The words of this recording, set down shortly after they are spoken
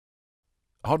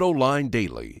AutoLine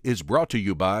Daily is brought to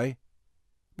you by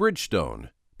Bridgestone,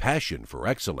 passion for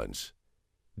excellence.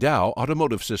 Dow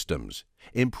Automotive Systems,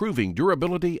 improving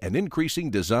durability and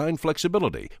increasing design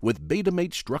flexibility with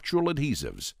Betamate structural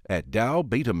adhesives at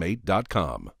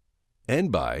dowbetamate.com.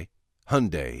 And by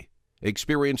Hyundai.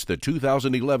 Experience the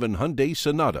 2011 Hyundai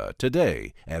Sonata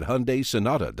today at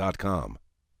HyundaiSonata.com.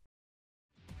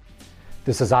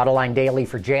 This is AutoLine Daily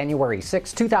for January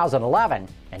 6, 2011,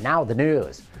 and now the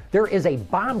news. There is a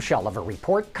bombshell of a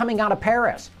report coming out of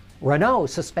Paris. Renault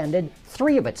suspended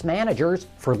 3 of its managers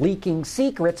for leaking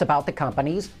secrets about the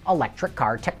company's electric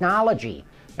car technology.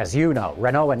 As you know,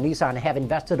 Renault and Nissan have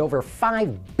invested over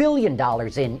 $5 billion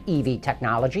in EV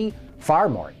technology, far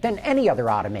more than any other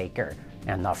automaker.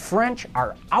 And the French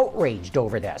are outraged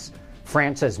over this.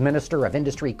 France's Minister of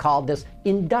Industry called this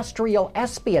industrial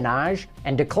espionage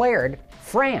and declared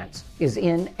France is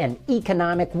in an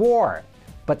economic war.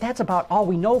 But that's about all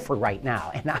we know for right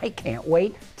now, and I can't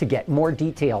wait to get more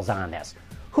details on this.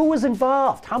 Who was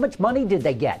involved? How much money did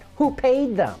they get? Who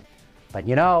paid them? But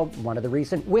you know, one of the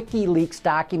recent WikiLeaks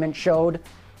documents showed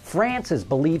France is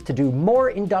believed to do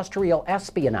more industrial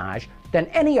espionage than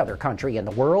any other country in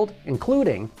the world,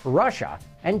 including Russia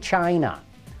and China.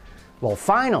 Well,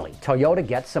 finally, Toyota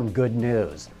gets some good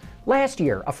news. Last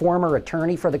year, a former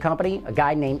attorney for the company, a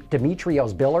guy named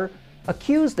Dimitrios Biller,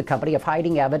 accused the company of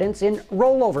hiding evidence in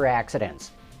rollover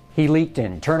accidents. He leaked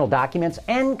internal documents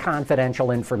and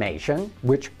confidential information,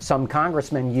 which some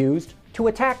congressmen used to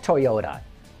attack Toyota.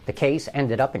 The case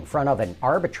ended up in front of an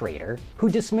arbitrator who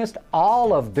dismissed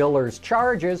all of Biller's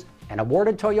charges and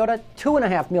awarded Toyota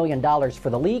 $2.5 million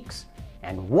for the leaks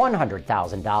and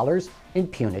 $100,000 in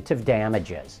punitive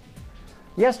damages.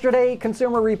 Yesterday,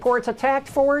 Consumer Reports attacked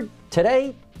Ford.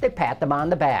 Today, they pat them on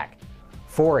the back.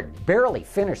 Ford barely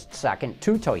finished second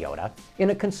to Toyota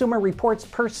in a Consumer Reports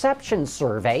perception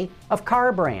survey of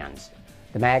car brands.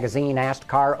 The magazine asked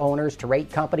car owners to rate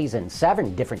companies in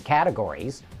 7 different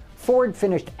categories. Ford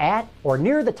finished at or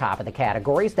near the top of the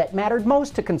categories that mattered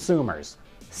most to consumers: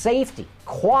 safety,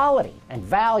 quality, and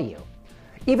value.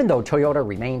 Even though Toyota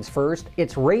remains first,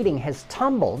 its rating has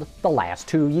tumbled the last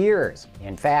 2 years.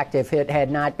 In fact, if it had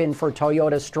not been for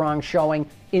Toyota's strong showing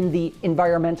in the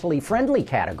environmentally friendly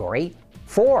category,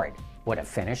 Ford would have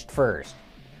finished first.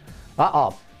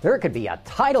 There could be a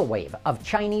tidal wave of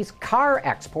Chinese car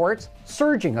exports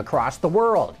surging across the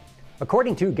world.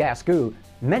 According to Gasgoo,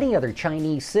 many other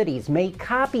Chinese cities may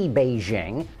copy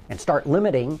Beijing and start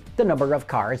limiting the number of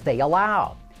cars they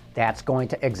allow. That's going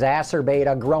to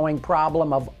exacerbate a growing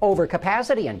problem of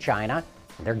overcapacity in China.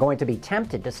 They're going to be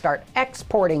tempted to start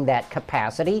exporting that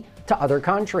capacity to other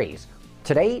countries.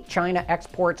 Today, China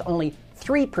exports only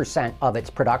 3% of its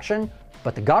production,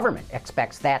 but the government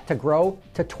expects that to grow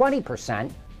to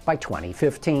 20% by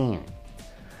 2015.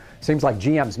 Seems like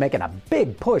GM's making a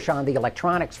big push on the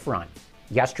electronics front.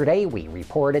 Yesterday, we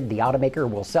reported the automaker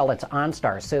will sell its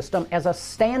OnStar system as a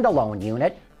standalone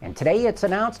unit, and today it's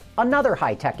announced another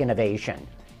high-tech innovation.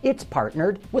 It's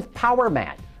partnered with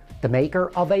PowerMat, the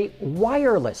maker of a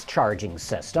wireless charging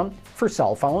system for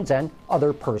cell phones and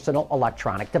other personal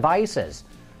electronic devices.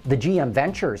 The GM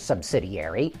Ventures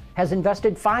subsidiary has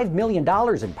invested $5 million in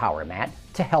PowerMat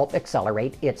to help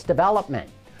accelerate its development.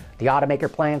 The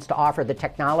automaker plans to offer the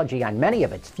technology on many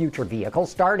of its future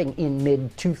vehicles starting in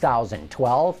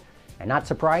mid-2012, and not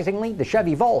surprisingly, the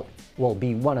Chevy Volt will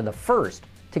be one of the first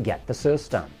to get the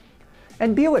system.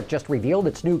 And Buick just revealed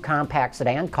its new compact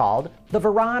sedan called the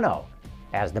Verano.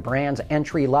 As the brand's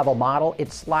entry-level model,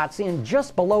 it slots in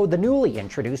just below the newly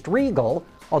introduced Regal,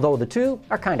 although the two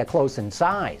are kind of close in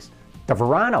size. The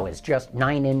Verano is just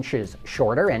 9 inches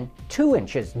shorter and 2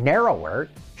 inches narrower,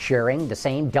 sharing the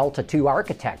same Delta II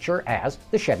architecture as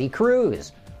the Chevy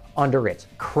Cruze. Under its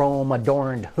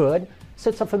chrome-adorned hood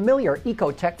sits a familiar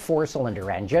Ecotec 4-cylinder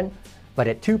engine, but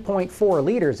at 2.4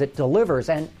 liters it delivers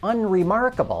an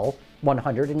unremarkable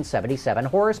 177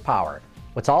 horsepower.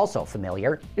 What's also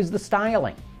familiar is the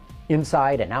styling.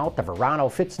 Inside and out, the Verano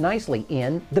fits nicely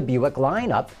in the Buick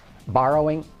lineup,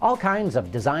 borrowing all kinds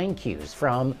of design cues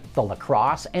from the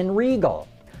LaCrosse and Regal.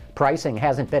 Pricing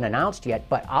hasn't been announced yet,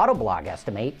 but Autoblog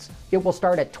estimates it will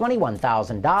start at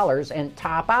 $21,000 and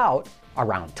top out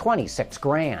around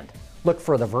 $26,000. Look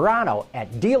for the Verano at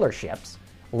dealerships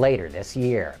later this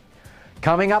year.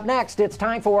 Coming up next, it's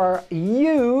time for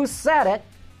You Said It.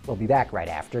 We'll be back right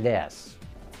after this.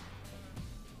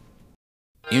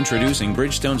 Introducing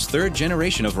Bridgestone's 3rd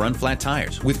generation of run-flat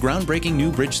tires with groundbreaking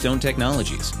new Bridgestone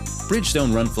technologies.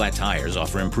 Bridgestone run-flat tires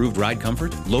offer improved ride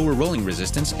comfort, lower rolling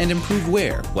resistance, and improved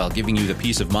wear while giving you the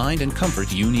peace of mind and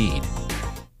comfort you need.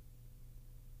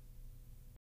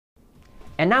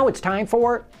 And now it's time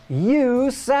for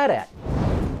You Said It.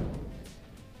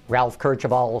 Ralph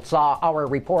Kercheval saw our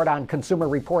report on Consumer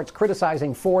Reports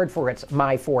criticizing Ford for its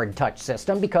My Ford Touch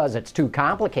system because it's too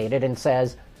complicated and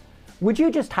says, would you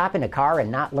just hop in a car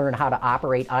and not learn how to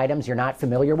operate items you're not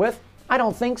familiar with? I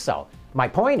don't think so. My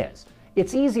point is,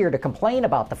 it's easier to complain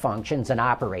about the functions and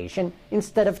operation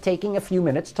instead of taking a few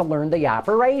minutes to learn the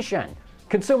operation.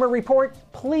 Consumer Report,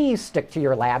 please stick to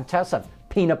your lab tests of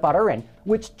peanut butter and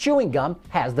which chewing gum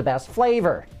has the best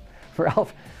flavor.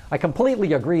 Ralph, I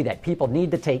completely agree that people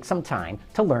need to take some time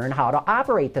to learn how to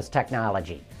operate this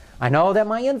technology. I know that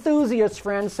my enthusiast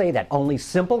friends say that only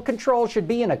simple control should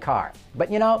be in a car.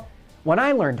 But you know, when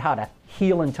I learned how to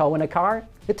heel and toe in a car,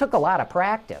 it took a lot of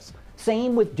practice.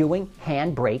 Same with doing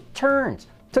handbrake turns.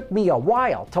 Took me a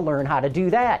while to learn how to do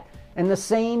that. And the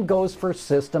same goes for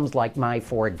systems like My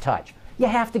Ford Touch. You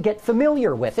have to get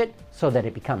familiar with it so that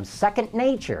it becomes second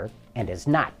nature and is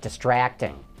not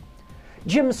distracting.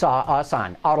 Jim saw us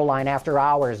on Autoline After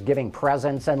Hours giving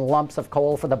presents and lumps of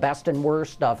coal for the best and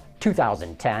worst of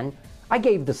 2010. I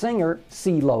gave the singer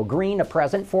CeeLo Green a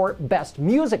present for Best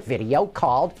Music Video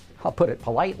called, I'll put it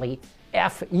politely,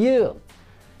 F You.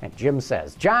 And Jim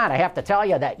says, John, I have to tell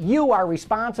you that you are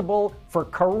responsible for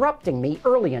corrupting me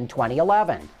early in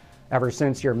 2011. Ever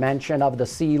since your mention of the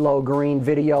CeeLo Green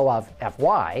video of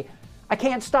FY, I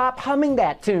can't stop humming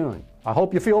that tune. I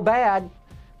hope you feel bad.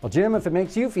 Well, Jim, if it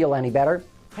makes you feel any better,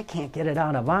 I can't get it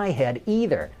out of my head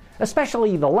either.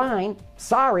 Especially the line,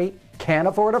 sorry, can't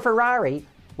afford a Ferrari,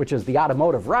 which is the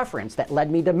automotive reference that led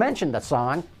me to mention the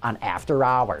song on After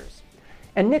Hours.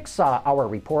 And Nick saw our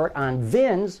report on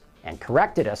VINs and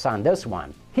corrected us on this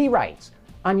one. He writes,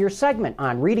 on your segment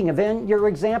on reading a VIN, your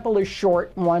example is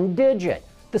short 1 digit.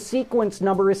 The sequence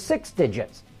number is 6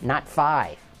 digits, not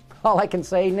 5. All I can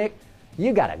say, Nick,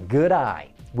 you got a good eye.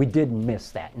 We did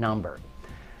miss that number.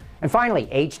 And finally,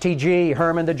 HTG,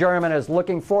 Herman the German, is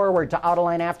looking forward to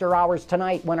Autoline After Hours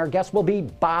tonight when our guest will be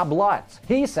Bob Lutz.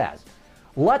 He says,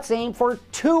 let's aim for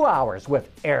 2 hours with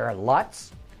Herr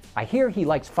Lutz. I hear he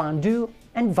likes fondue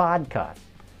and vodka.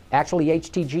 Actually,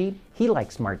 HTG, he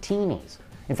likes martinis.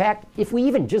 In fact, if we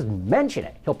even just mention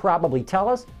it, he'll probably tell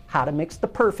us how to mix the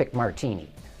perfect martini.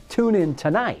 Tune in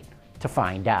tonight to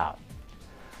find out.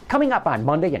 Coming up on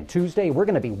Monday and Tuesday, we're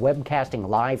going to be webcasting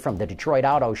live from the Detroit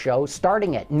Auto Show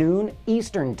starting at noon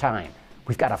Eastern Time.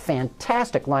 We've got a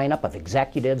fantastic lineup of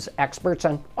executives, experts,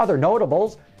 and other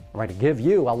notables. We're going to give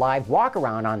you a live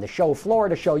walk-around on the show floor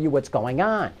to show you what's going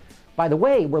on. By the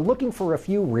way, we're looking for a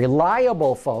few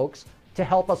reliable folks to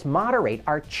help us moderate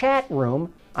our chat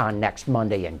room on next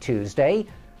Monday and Tuesday.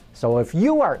 So if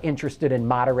you are interested in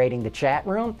moderating the chat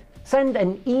room, send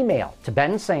an email to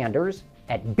Ben Sanders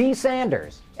at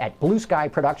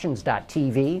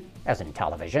bsanders@blueskyproductions.tv, as in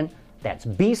television. That's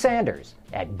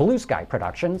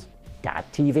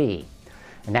bsanders@blueskyproductions.tv.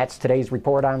 And that's today's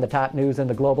report on the top news in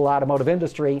the global automotive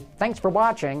industry. Thanks for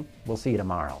watching. We'll see you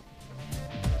tomorrow.